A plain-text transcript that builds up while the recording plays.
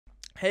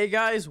Hey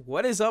guys,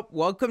 what is up?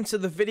 Welcome to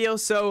the video.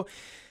 So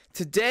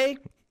today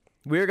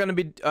we're going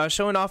to be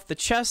showing off the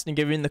chest and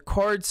giving the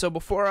card. So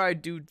before I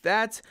do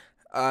that,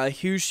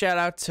 huge shout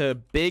out to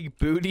Big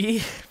Booty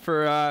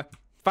for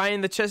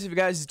finding the chest. If you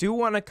guys do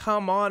want to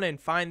come on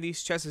and find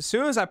these chests as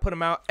soon as I put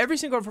them out, every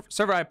single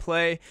server I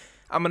play,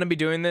 I'm going to be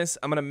doing this.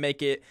 I'm going to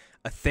make it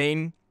a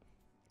thing.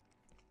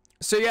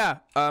 So yeah,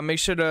 make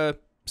sure to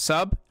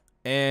sub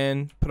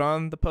and put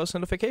on the post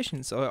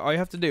notifications. So all you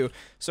have to do.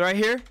 So right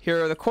here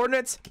are the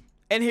coordinates.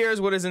 And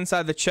here's what is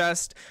inside the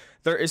chest.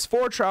 There is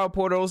 4 trial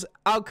portals,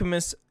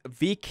 alchemist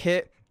V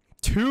kit,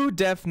 2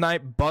 death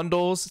knight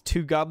bundles,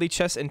 2 godly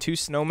chests, and 2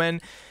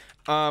 snowmen.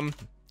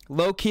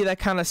 Low key, that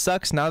kind of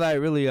sucks now that I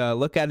really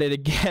look at it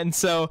again.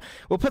 So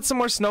we'll put some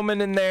more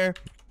snowmen in there.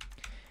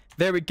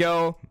 There we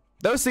go.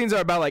 Those things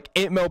are about like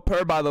 8 mil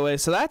per, by the way.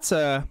 So that's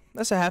a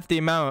half the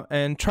amount.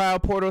 And trial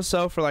portals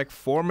sell for like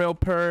 4 mil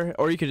per,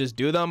 or you could just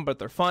do them, but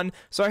they're fun.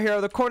 So here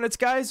are the coordinates,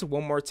 guys.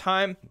 One more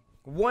time.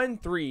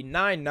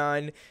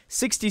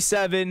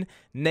 139967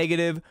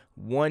 negative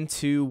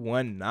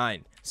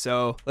 1219.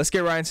 So let's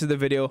get right into the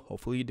video.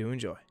 Hopefully you do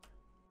enjoy.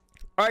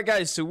 All right,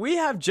 guys, so we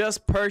have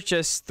just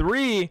purchased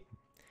 3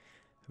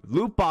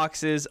 loot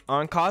boxes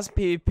on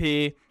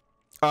CosmicPvP.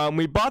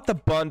 We bought the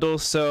bundle,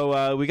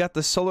 so we got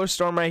the solar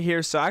storm right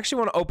here. So I actually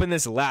want to open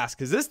this last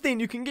because this thing,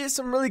 you can get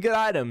some really good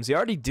items. You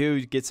already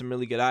do get some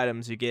really good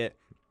items. You get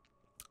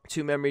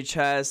 2 memory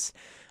chests,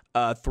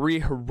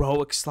 3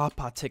 heroic slot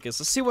pot tickets.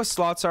 Let's see what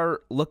slots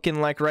are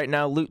looking like right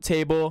now. Loot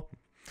table.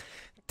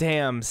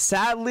 Damn,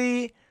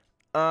 sadly,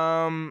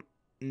 no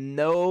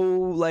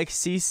like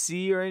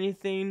CC or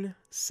anything.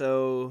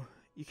 So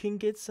you can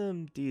get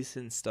some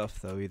decent stuff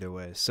though either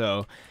way.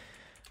 So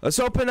let's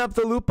open up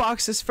the loot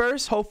boxes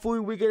first. Hopefully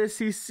we get a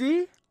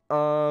CC.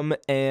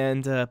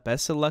 And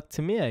best of luck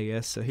to me, I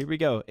guess. So here we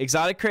go.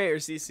 Exotic crate or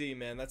CC,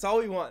 man. That's all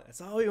we want.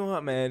 That's all we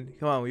want, man.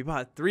 Come on, we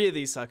bought 3 of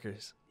these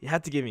suckers. You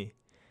have to give me.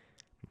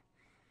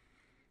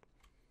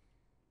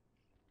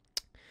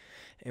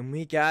 And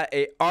we got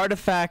a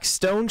artifact,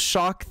 stone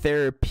shock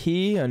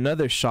therapy,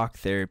 another shock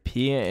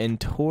therapy, and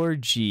Tor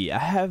G. I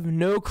have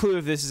no clue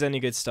if this is any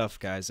good stuff,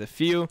 guys.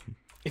 If you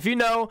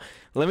know,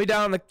 let me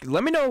know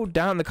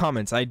down in the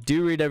comments. I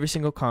do read every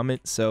single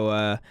comment,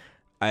 so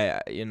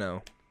you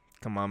know,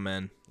 come on,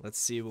 man. Let's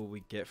see what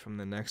we get from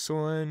the next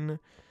one.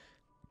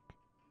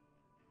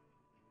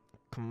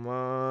 Come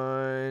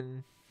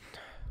on.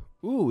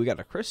 Ooh, we got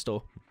a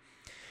crystal.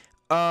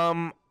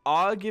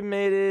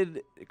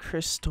 Augmented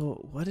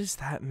crystal, what does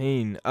that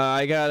mean?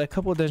 I got a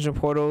couple of dungeon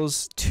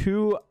portals,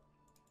 2.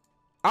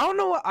 I don't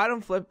know what item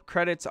flip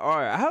credits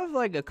are. I have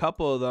like a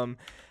couple of them.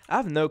 I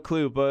have no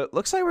clue, but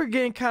looks like we're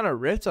getting kind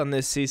of ripped on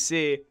this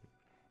CC.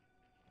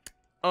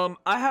 I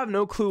have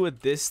no clue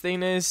what this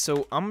thing is,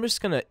 so I'm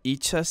just gonna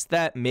e-chest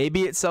that.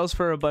 Maybe it sells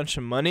for a bunch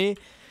of money.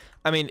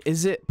 I mean,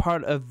 is it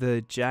part of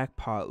the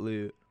jackpot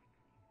loot?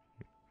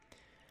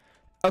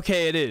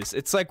 Okay, it is.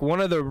 It's like one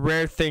of the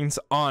rare things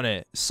on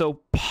it. So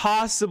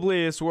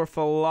possibly it's worth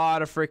a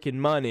lot of freaking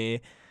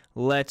money.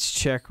 Let's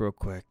check real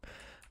quick.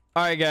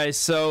 Alright, guys.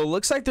 So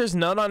looks like there's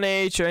none on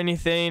AH or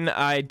anything.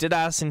 I did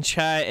ask in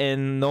chat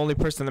and the only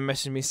person that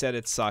messaged me said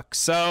it sucks.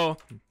 So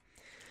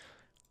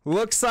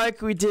looks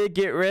like we did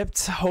get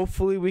ripped.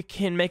 Hopefully we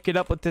can make it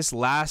up with this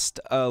last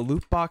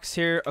loot box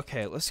here.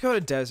 Okay, let's go to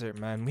desert,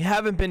 man. We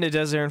haven't been to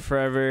desert in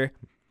forever.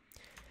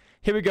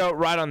 Here we go.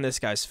 Right on this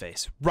guy's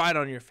face. Right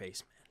on your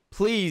face, man.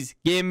 Please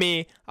give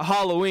me a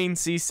Halloween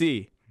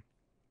CC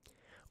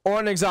or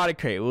an exotic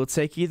crate. We'll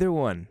take either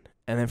one.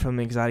 And then from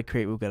the exotic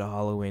crate, we'll get a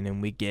Halloween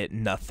and we get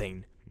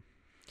nothing.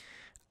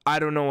 I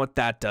don't know what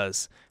that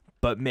does,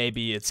 but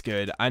maybe it's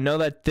good. I know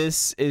that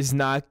this is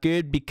not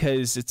good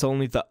because it's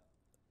only the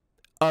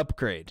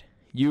upgrade.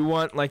 You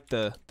want like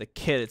the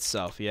kit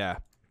itself. Yeah.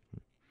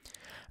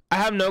 I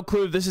have no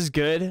clue if this is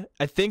good.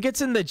 I think it's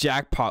in the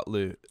jackpot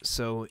loot,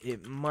 so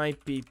it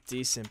might be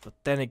decent. But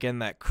then again,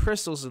 that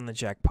crystal's in the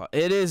jackpot.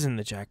 It is in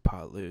the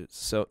jackpot loot.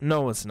 So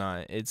no, it's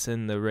not. It's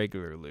in the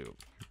regular loot.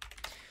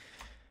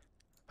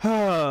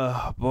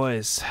 Oh,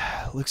 boys,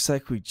 looks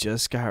like we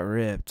just got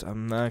ripped.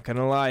 I'm not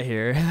gonna lie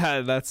here.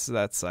 that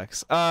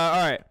sucks. All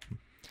right.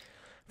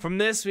 From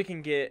this, we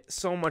can get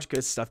so much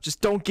good stuff.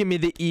 Just don't give me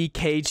the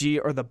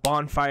EKG or the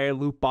bonfire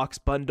loot box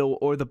bundle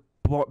or the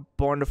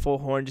Wonderful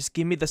Horn. Just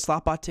give me the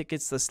slot bot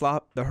tickets,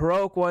 the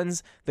heroic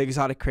ones, the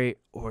exotic crate,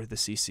 or the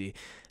CC.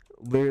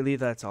 Literally,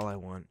 that's all I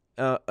want.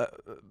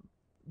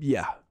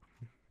 Yeah.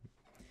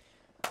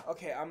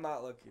 Okay, I'm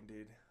not looking,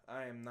 dude.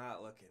 I am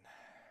not looking.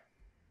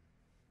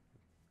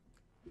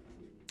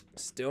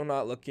 Still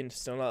not looking.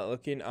 Still not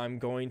looking. I'm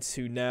going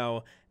to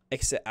now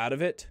exit out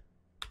of it.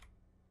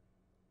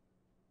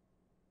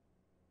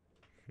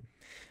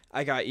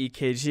 I got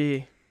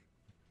EKG.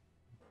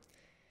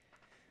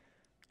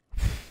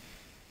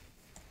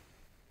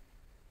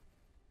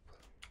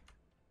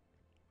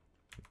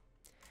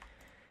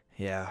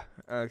 Yeah,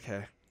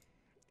 okay.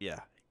 Yeah.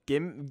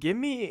 Give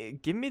me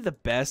the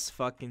best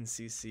fucking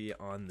CC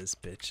on this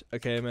bitch.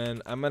 Okay,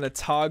 man. I'm gonna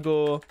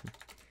toggle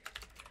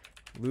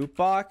loot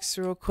box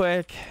real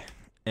quick.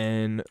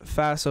 and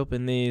fast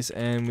open these,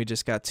 and we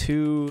just got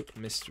 2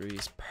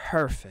 mysteries.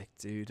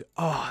 Perfect, dude.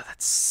 Oh,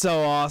 that's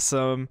so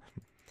awesome.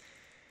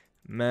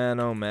 Man,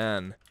 oh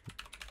man.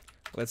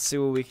 Let's see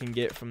what we can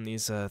get from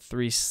these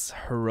 3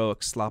 heroic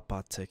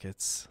slotbot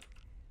tickets.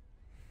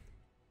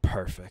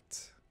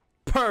 Perfect.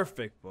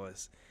 Perfect,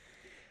 boys.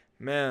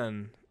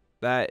 Man,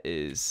 that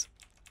is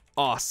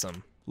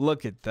awesome.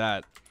 Look at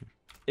that.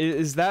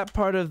 Is that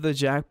part of the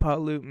jackpot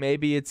loot?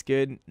 Maybe it's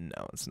good.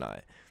 No, it's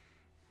not.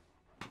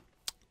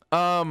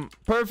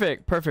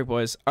 Perfect,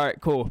 boys. All right,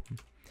 cool.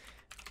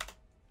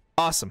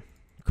 Awesome.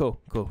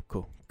 Cool.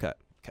 Cut.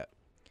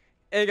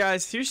 Hey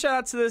guys, huge shout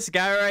out to this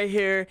guy right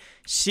here,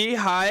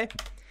 SeanYT.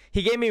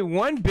 He gave me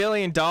 $1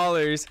 billion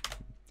to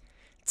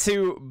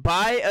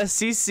buy a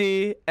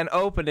CC and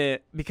open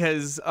it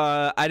because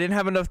I didn't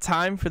have enough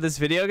time for this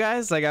video,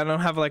 guys. Like, I don't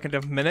have like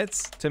enough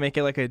minutes to make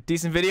it like a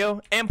decent video,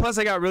 and plus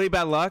I got really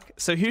bad luck.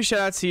 So huge shout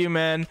out to you,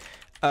 man.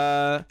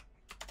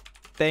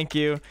 Thank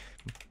you.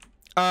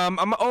 I'm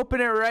gonna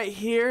open it right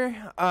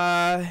here.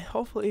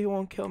 Hopefully he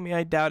won't kill me.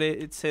 I doubt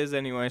it. It's his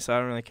anyway, so I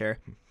don't really care.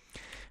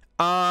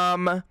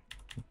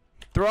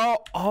 Throw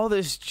out all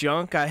this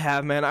junk I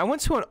have, man. I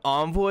went to an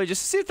Envoy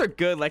just to see if they're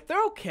good. Like,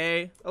 they're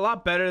okay. A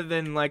lot better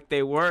than like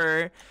they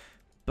were,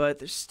 but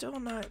they're still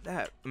not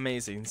that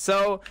amazing.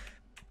 So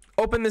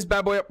open this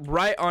bad boy up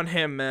right on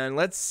him, man.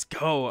 Let's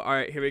go. All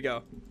right, here we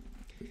go.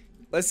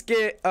 Let's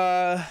get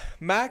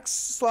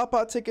max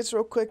slotbot tickets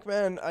real quick,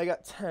 man. I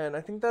got 10.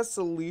 I think that's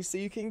the least that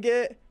you can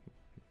get.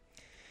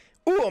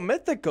 Ooh, a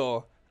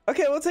mythical.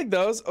 Okay, we'll take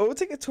those. Oh, we'll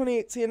take a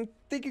 2018. I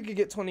think you could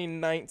get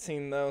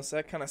 2019 though, so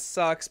that kind of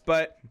sucks.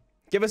 But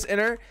give us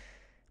inner.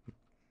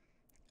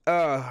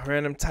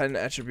 Random Titan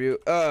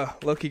attribute.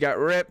 Loki got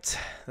ripped.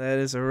 That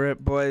is a rip,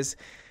 boys.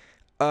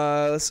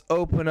 Let's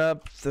open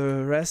up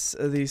the rest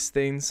of these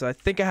things. So I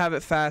think I have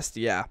it fast.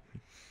 Yeah.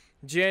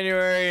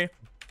 January.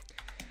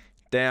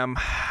 Damn.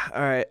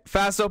 All right.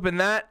 Fast open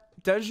that.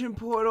 Dungeon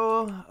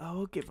portal. Oh,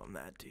 we'll give him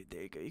that, dude.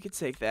 There you go. You can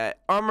take that.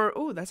 Armor.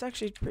 Ooh, that's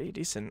actually pretty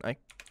decent. I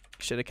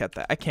should have kept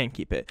that. I can't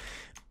keep it.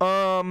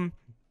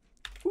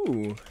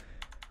 Ooh.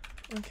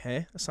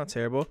 Okay. That's not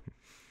terrible.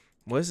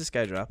 What is this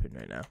guy dropping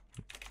right now?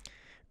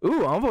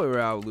 Ooh, Envoy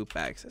Route loot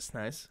bags. That's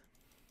nice.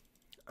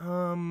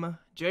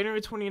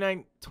 January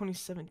 29th,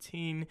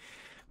 2017.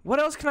 What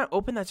else can I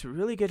open that's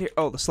really good here?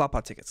 Oh, the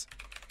slotbot tickets.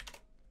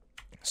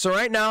 So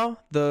right now,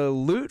 the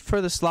loot for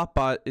the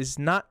slotbot is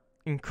not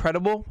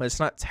incredible, but it's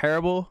not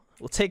terrible.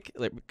 We'll take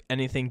like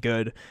anything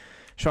good.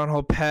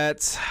 Stronghold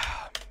pets.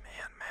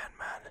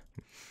 Man.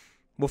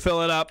 We'll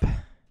fill it up.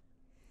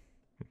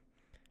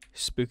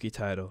 Spooky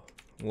title.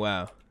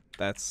 Wow.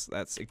 That's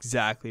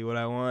exactly what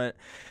I want.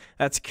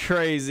 That's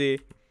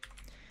crazy.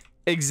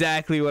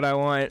 Exactly what I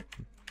want.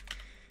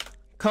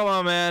 Come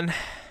on, man.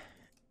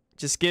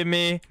 Just give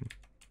me.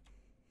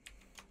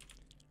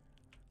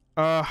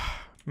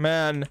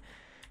 Man.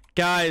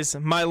 Guys,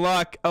 my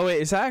luck. Oh,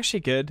 wait. Is that actually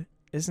good?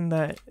 Isn't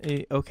that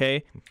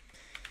okay?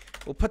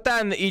 We'll put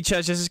that in the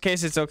e-chest just in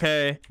case it's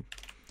okay.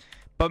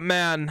 But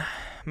man.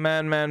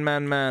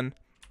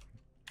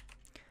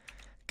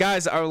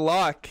 Guys, our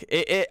luck.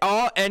 It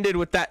all ended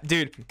with that.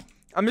 Dude,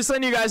 I'm just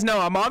letting you guys know.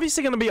 I'm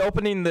obviously going to be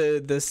opening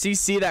the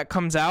CC that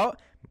comes out.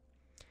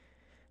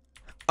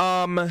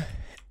 And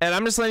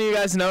I'm just letting you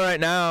guys know right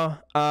now.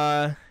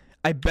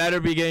 I better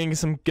be getting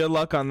some good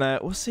luck on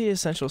that. What's the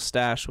essential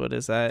stash? What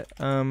is that?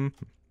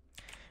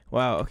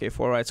 Wow. Okay,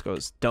 4 rights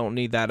goes. Don't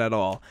need that at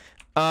all.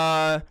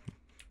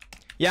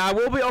 Yeah, I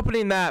will be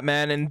opening that,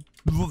 man. And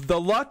the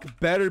luck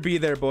better be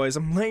there, boys.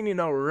 I'm letting you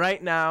know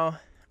right now.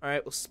 All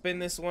right, we'll spin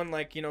this one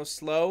like, you know,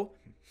 slow.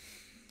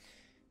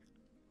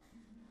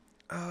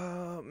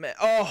 Oh, man.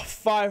 Oh,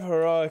 5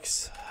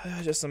 heroics.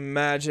 Just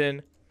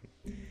imagine.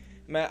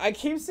 Man, I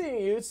keep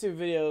seeing YouTube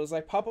videos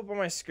like pop up on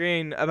my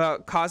screen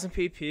about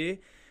CosmicPvP,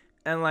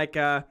 and like,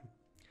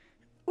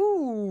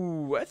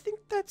 ooh, I think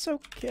that's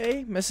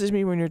okay. Message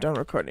me when you're done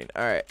recording.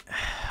 All right.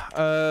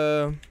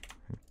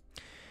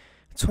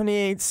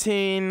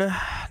 2018,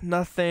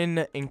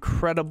 nothing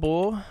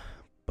incredible,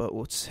 but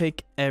we'll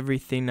take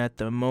everything at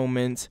the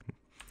moment.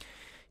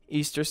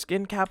 Easter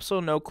skin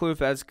capsule, no clue if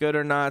that's good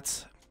or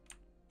not.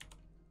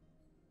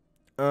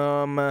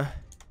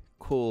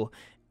 Cool.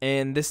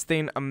 And this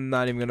thing, I'm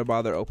not even going to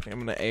bother opening.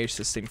 I'm going to age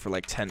this thing for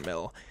like 10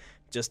 mil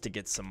just to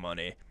get some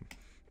money.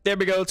 There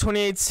we go.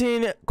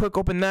 2018. Quick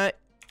open that.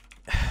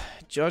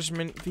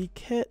 Judgment V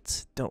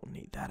kit. Don't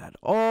need that at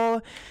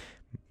all.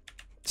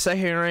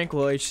 Second rank,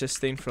 we'll age this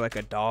thing for like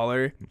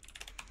 $1.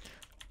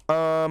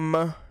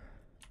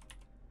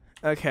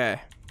 Okay.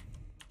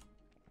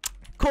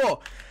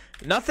 Cool.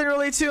 Nothing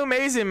really too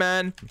amazing,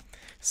 man.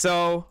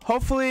 So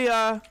hopefully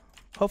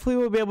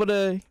we'll be able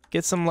to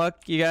get some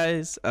luck, you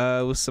guys,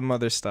 with some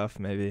other stuff,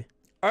 maybe.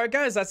 All right,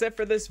 guys, that's it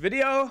for this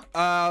video.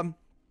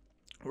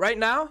 Right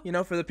now, you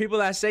know, for the people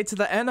that stay to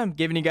the end, I'm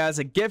giving you guys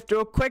a gift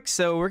real quick.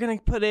 So we're going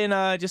to put in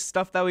just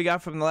stuff that we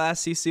got from the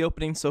last CC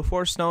opening. So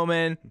 4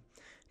 snowmen,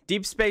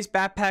 Deep Space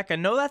Backpack. I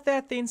know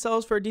that thing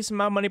sells for a decent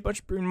amount of money.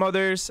 Bunch of Brood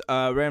Mothers.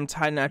 Random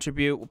Titan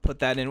Attribute. We'll put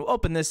that in. We'll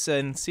open this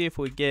and see if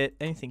we get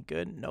anything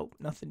good. Nope,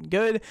 nothing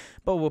good.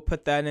 But we'll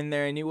put that in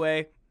there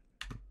anyway.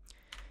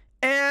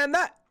 And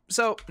that.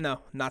 So, no,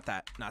 not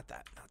that.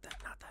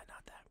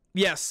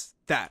 Yes,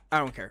 that. I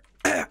don't care.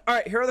 All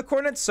right, here are the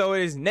coordinates. So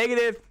it is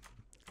negative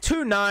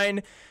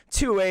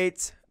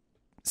 2928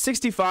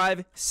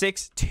 65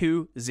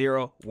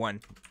 6201.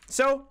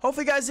 So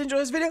hopefully you guys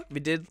enjoyed this video. If you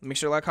did, make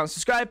sure to like, comment,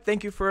 subscribe.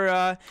 Thank you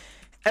for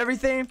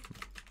everything.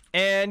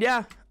 And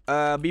yeah,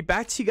 be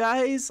back to you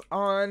guys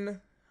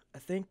on, I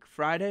think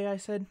Friday. I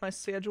said my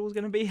schedule was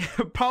gonna be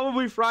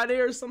probably Friday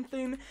or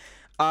something.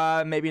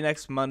 Maybe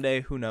next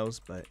Monday, who knows,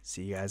 but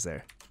see you guys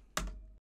there.